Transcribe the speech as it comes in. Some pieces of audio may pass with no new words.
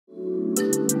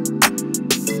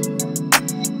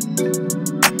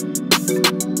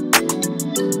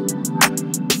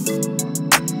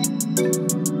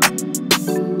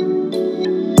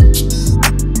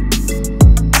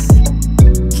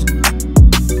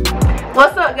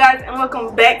What's up, guys, and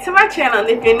welcome back to my channel. And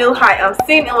if you're new, hi, I'm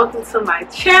Cinn, and welcome to my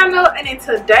channel. And in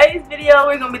today's video,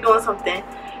 we're gonna be doing something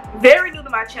very new to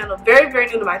my channel, very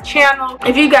new to my channel.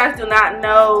 If you guys do not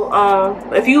know,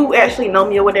 if you actually know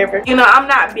me or whatever, you know I'm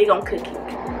not big on cooking.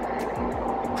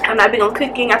 I'm not big on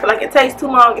cooking. I feel like it takes too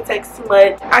long, it takes too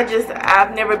much.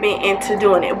 I've never been into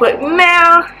doing it. But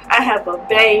now I have a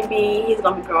baby. He's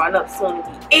gonna be growing up soon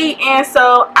to be 8, and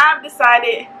so I've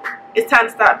decided it's time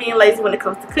to stop being lazy when it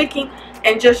comes to cooking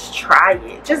and just try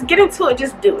it. Just get into it,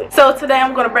 just do it. So today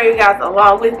I'm going to bring you guys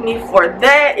along with me for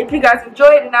that. If you guys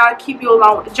enjoy it, then I'll keep you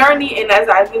along with the journey. And as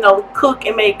I, cook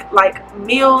and make like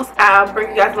meals, I'll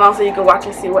bring you guys along so you can watch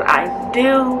and see what I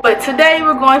do. But today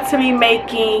we're going to be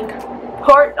making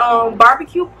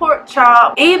barbecue pork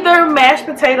chop, either mashed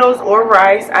potatoes or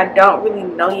rice. I don't really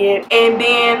know yet. And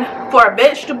then for a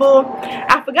vegetable,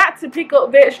 I forgot to pick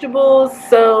up vegetables,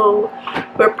 so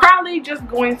we're probably just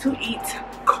going to eat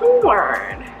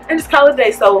corn and just call it a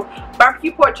day. So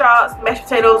barbecue pork chops, mashed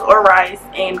potatoes or rice,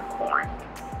 and corn.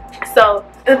 So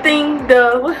what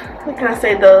can I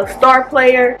say, the star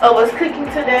player of us cooking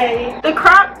today, the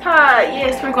crock pot.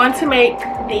 Yes, we're going to make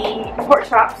the pork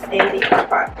chops in the crock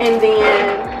pot, and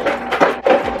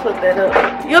then put that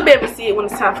up. You'll be able to see it when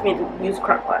it's time for me to use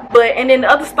crock pot. And then the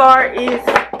other star is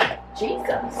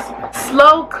Jesus,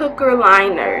 slow cooker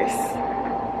liners.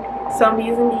 So I'm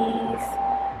using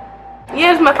these.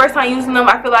 Yeah, it's my first time using them.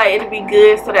 I feel like it'll be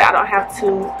good so that I don't have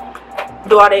to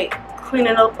do all that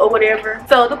cleaning up or whatever.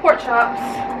 So the pork chops,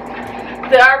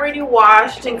 they're already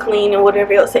washed and clean and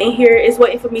whatever else in here. Is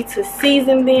waiting for me to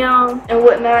season them and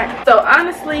whatnot. So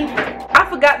honestly, I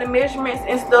forgot the measurements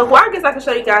and stuff. Well, I guess I can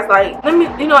show you guys. Like, let me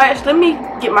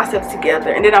get myself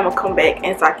together, and then I'm gonna come back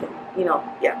and so I can,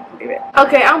 yeah, I'll be back.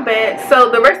 Okay, I'm back.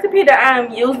 So the recipe that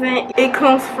I'm using, it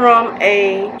comes from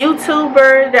a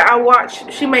YouTuber that I watch.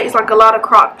 She makes like a lot of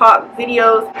crock pot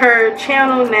videos. Her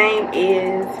channel name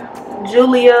is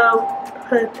Julia.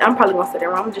 I'm probably gonna say that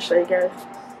wrong. I'm gonna just show you guys.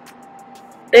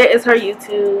 That is her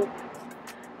YouTube,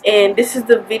 and this is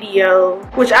the video,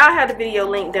 which I'll have the video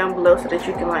link down below so that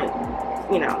you can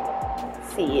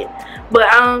see it.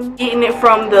 But I'm getting it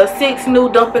from the 6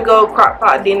 new dump and go crock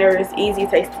pot dinners, easy,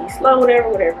 tasty, slow,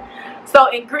 whatever. So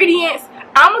ingredients,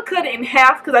 I'm gonna cut it in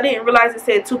half because I didn't realize it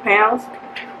said 2 pounds.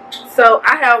 So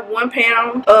I have 1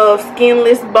 pound of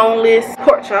skinless, boneless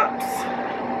pork chops.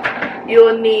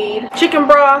 You'll need chicken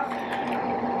broth.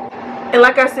 And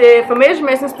like I said, for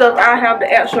measurements and stuff, I have the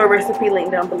actual recipe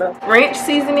link down below. Ranch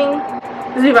seasoning.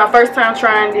 This is my first time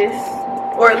trying this,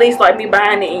 or at least like me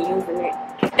buying it and using it.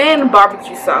 And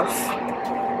barbecue sauce.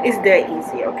 It's that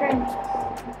easy, okay?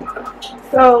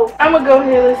 So I'm gonna go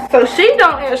ahead. So she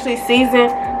don't actually season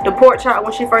the pork chop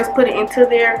when she first put it into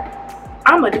there.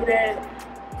 I'm gonna do that.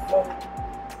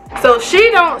 So she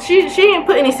didn't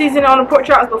put any seasoning on the pork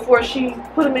chops before she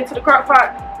put them into the crock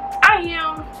pot. I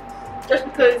am. Just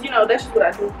because, that's just what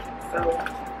I do. So,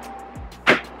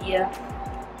 yeah.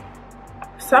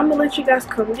 So, I'm going to let you guys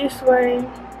come this way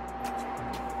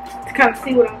to kind of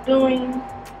see what I'm doing.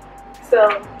 So,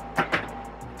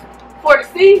 for the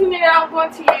seasoning that I'm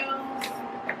going to use,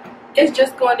 it's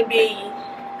just going to be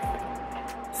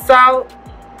salt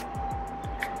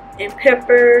and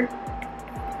pepper.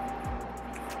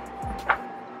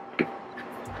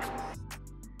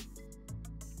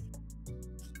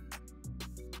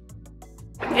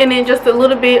 And then just a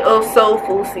little bit of soul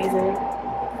food seasoning,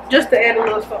 just to add a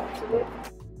little salt to it.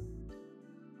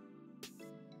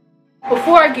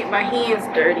 Before I get my hands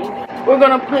dirty, we're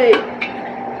gonna put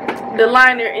the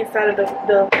liner inside of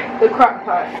the crock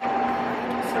pot.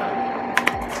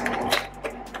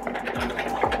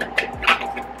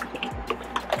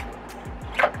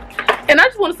 And I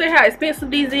just want to say how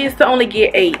expensive these is to only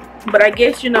get 8. But I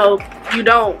guess you don't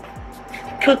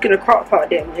cook in a crock pot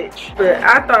that much, but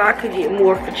I thought I could get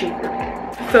more for cheaper.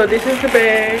 So this is the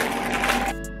bag.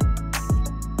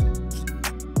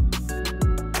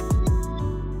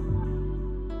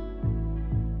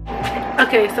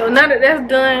 Okay, so now that that's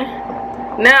done,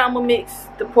 now I'm gonna mix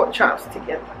the pork chops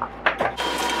together.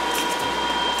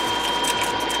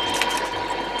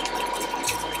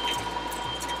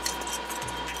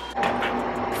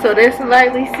 So that's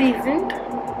lightly seasoned.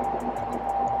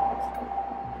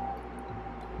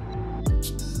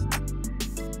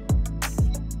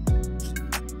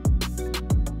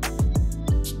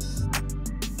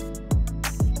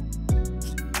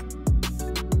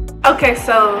 Okay,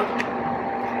 so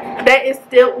that is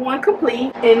step 1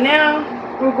 complete, and now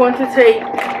we're going to take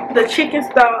the chicken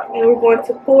stock and we're going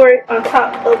to pour it on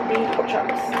top of the pork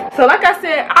chops. So like I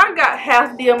said, I got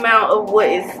half the amount of what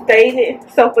is stated.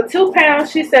 So for 2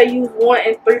 pounds, she said use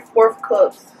 1 3/4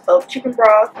 cups of chicken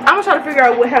broth. I'm gonna try to figure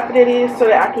out what half of it is so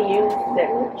that I can use that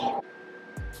much.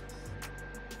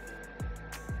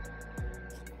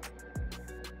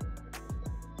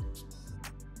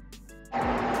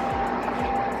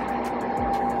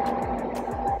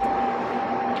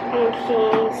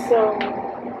 Okay, so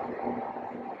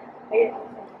yeah,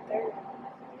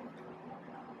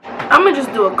 I'm gonna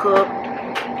just do a cup.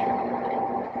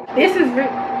 This is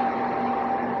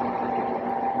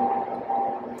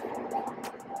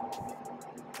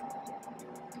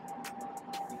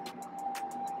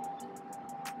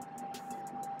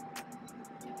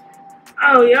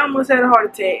oh, yeah, I almost had a heart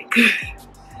attack.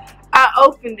 I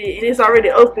opened it and it's already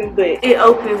open, but it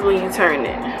opens when you turn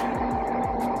it.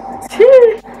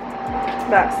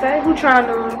 About to say, who trying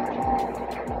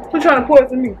to pour it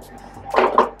for me?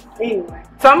 Anyway,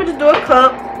 so I'm gonna just do a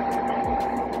cup.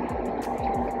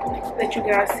 Let you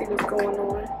guys see what's going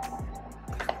on.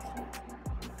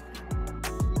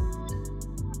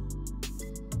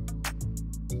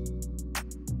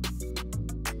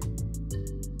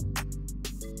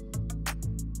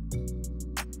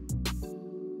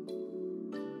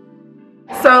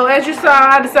 So as you saw,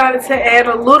 I decided to add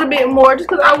a little bit more just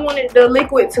because I wanted the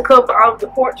liquid to cover all of the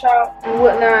pork chop and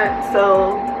whatnot.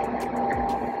 So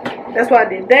that's why I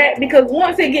did that, because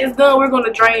once it gets done, we're going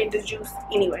to drain the juice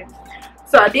anyway.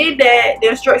 So I did that. The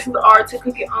instructions are to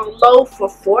cook it on low for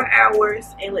 4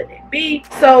 hours and let it be.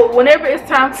 So whenever it's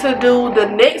time to do the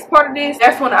next part of this,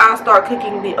 that's when I'll start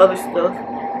cooking the other stuff,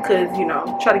 because, you know,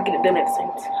 try to get it done at the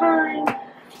same time.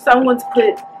 So I'm going to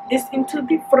put this into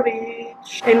the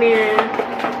fridge and then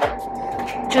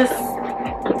just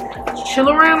chill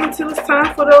around until it's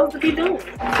time for those to be done.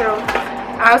 So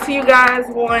I'll see you guys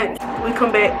once we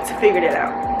come back to figure that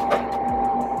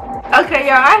out. Okay,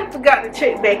 y'all, I forgot to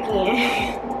check back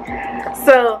in.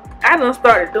 So I done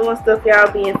started doing stuff, y'all,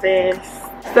 being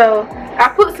fast. So I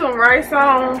put some rice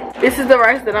on. This is the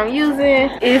rice that I'm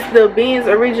using. It's the Ben's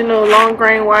original long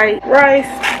grain white rice.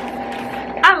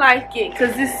 I like it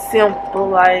because it's simple.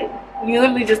 Like, you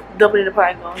literally just dump it in the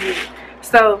pot and go ahead.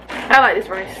 So I like this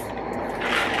rice.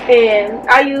 And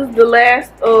I used the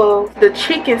last of the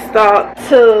chicken stock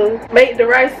to make the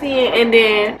rice in, and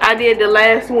then I did the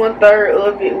last 1/3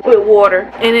 of it with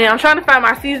water. And then I'm trying to find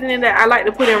my seasoning that I like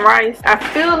to put in rice. I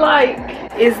feel like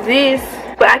it's this,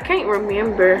 but I can't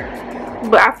remember.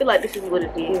 But I feel like this is what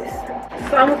it is.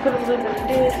 So I'm gonna put a little bit of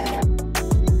this,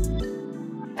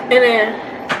 and then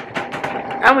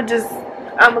I'm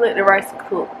gonna let the rice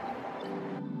cook.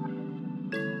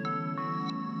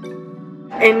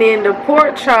 And then the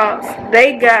pork chops,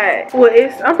 they got, well,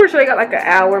 I'm pretty sure they got like an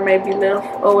hour maybe left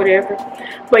or whatever.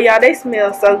 But y'all, they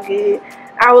smell so good.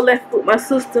 I was left with my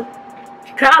sister.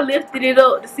 I lifted it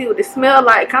up to see what it smelled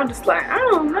like. I'm just like, I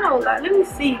don't know, like, let me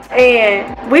see.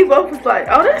 And we both was like,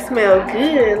 oh, that smells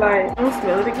good. Like, I'm gonna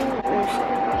smell it again.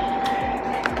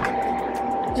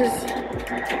 Just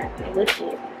look at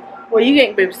it. Well, you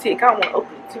ain't be able to see it. I don't want to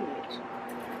open it too much.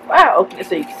 Well, I'll open it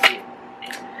so you can see it.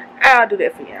 I'll do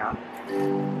that for y'all.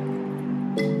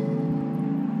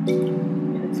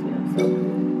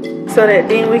 So that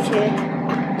then we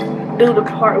can do the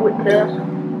part with the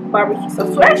barbecue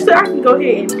sauce. So actually, I can go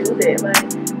ahead and do that. Like,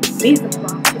 these are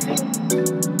fun.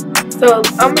 So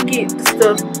I'm gonna get the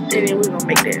stuff and then we're gonna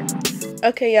make that.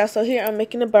 Okay, y'all. So here I'm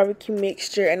making a barbecue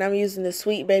mixture, and I'm using the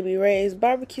Sweet Baby Ray's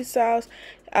barbecue sauce.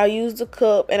 I used the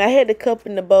cup, and I had the cup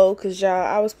in the bowl because, y'all,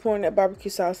 I was pouring that barbecue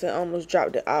sauce and almost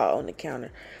dropped it all on the counter.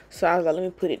 So I was like, let me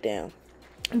put it down.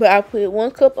 But I put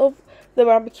 1 cup of the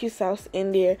barbecue sauce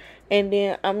in there, and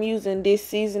then I'm using this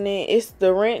seasoning. It's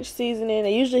the ranch seasoning.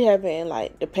 They usually have it in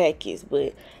like the packets,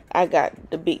 but I got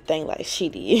the big thing like she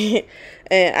did.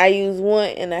 And I use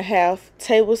 1.5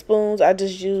 tablespoons. I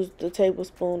just used the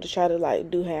tablespoon to try to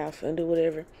like do half and do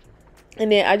whatever.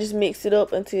 And then I just mixed it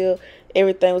up until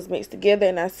everything was mixed together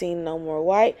and I seen no more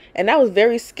white. And I was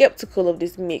very skeptical of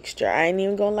this mixture. I ain't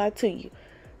even gonna lie to you.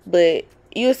 But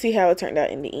you'll see how it turned out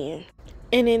in the end.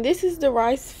 And then this is the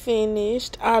rice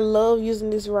finished. I love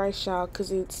using this rice, y'all,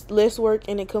 because it's less work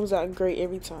and it comes out great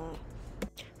every time.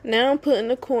 Now I'm putting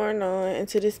the corn on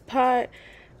into this pot.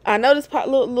 I know this pot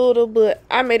looked little, but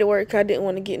I made it work because I didn't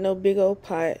want to get no big old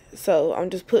pot. So I'm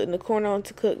just putting the corn on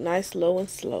to cook nice, low and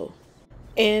slow.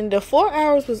 And the 4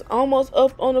 hours was almost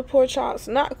up on the pork chops.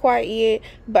 Not quite yet,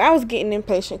 but I was getting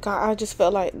impatient because I just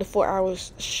felt like the 4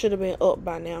 hours should have been up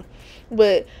by now.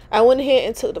 But I went ahead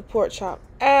and took the pork chop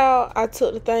out. I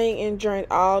took the thing and drained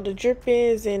all the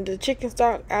drippings and the chicken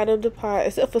stock out of the pot,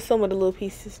 except for some of the little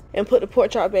pieces, and put the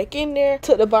pork chop back in there.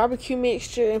 Took the barbecue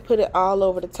mixture and put it all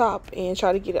over the top and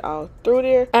try to get it all through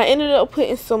there. I ended up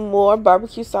putting some more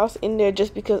barbecue sauce in there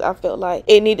just because I felt like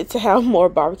it needed to have more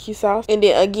barbecue sauce. And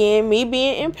then again, me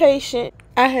being impatient,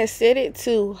 I had set it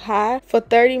to high for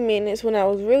 30 minutes when I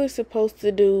was really supposed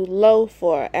to do low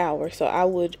for an hour. So I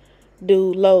would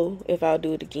do low if I'll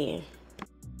do it again.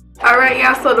 Alright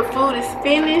y'all, so the food is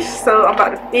finished, so I'm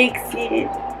about to fix it.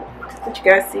 Let you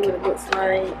guys see what it looks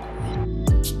like.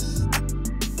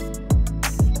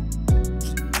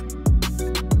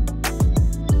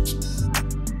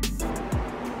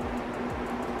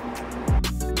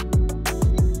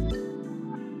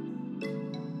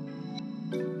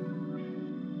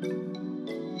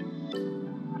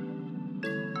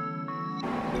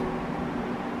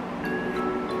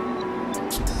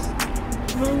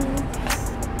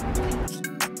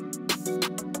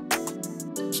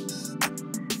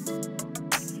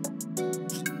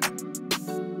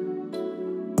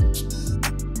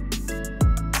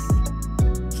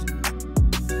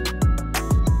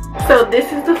 So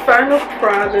this is the final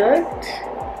product.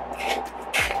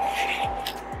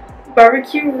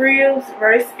 Barbecue ribs,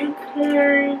 rice and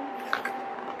corn.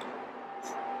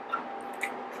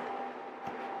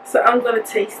 So I'm gonna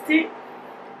taste it.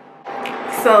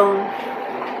 So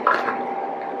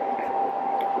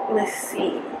let's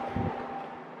see.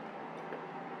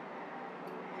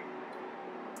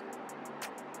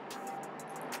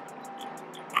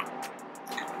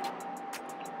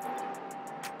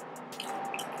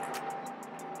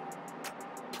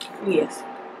 Yes.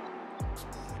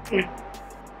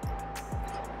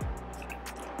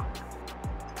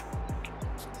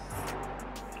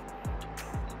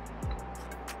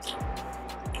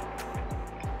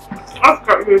 I've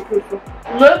got good pizza.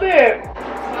 Look at it.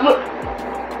 Look.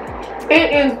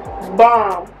 It is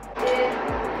bomb.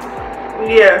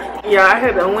 Yeah. Yeah, I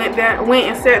had to went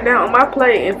and sat down on my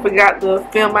plate and forgot to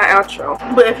film my outro.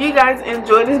 But if you guys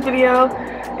enjoyed this video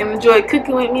and enjoyed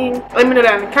cooking with me, let me know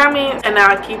down in the comments and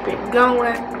I'll keep it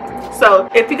going. So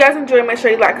if you guys enjoyed, make sure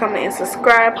you like, comment, and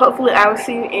subscribe. Hopefully I will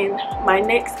see you in my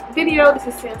next video. This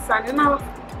is Cinn signing off.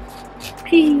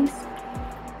 Peace.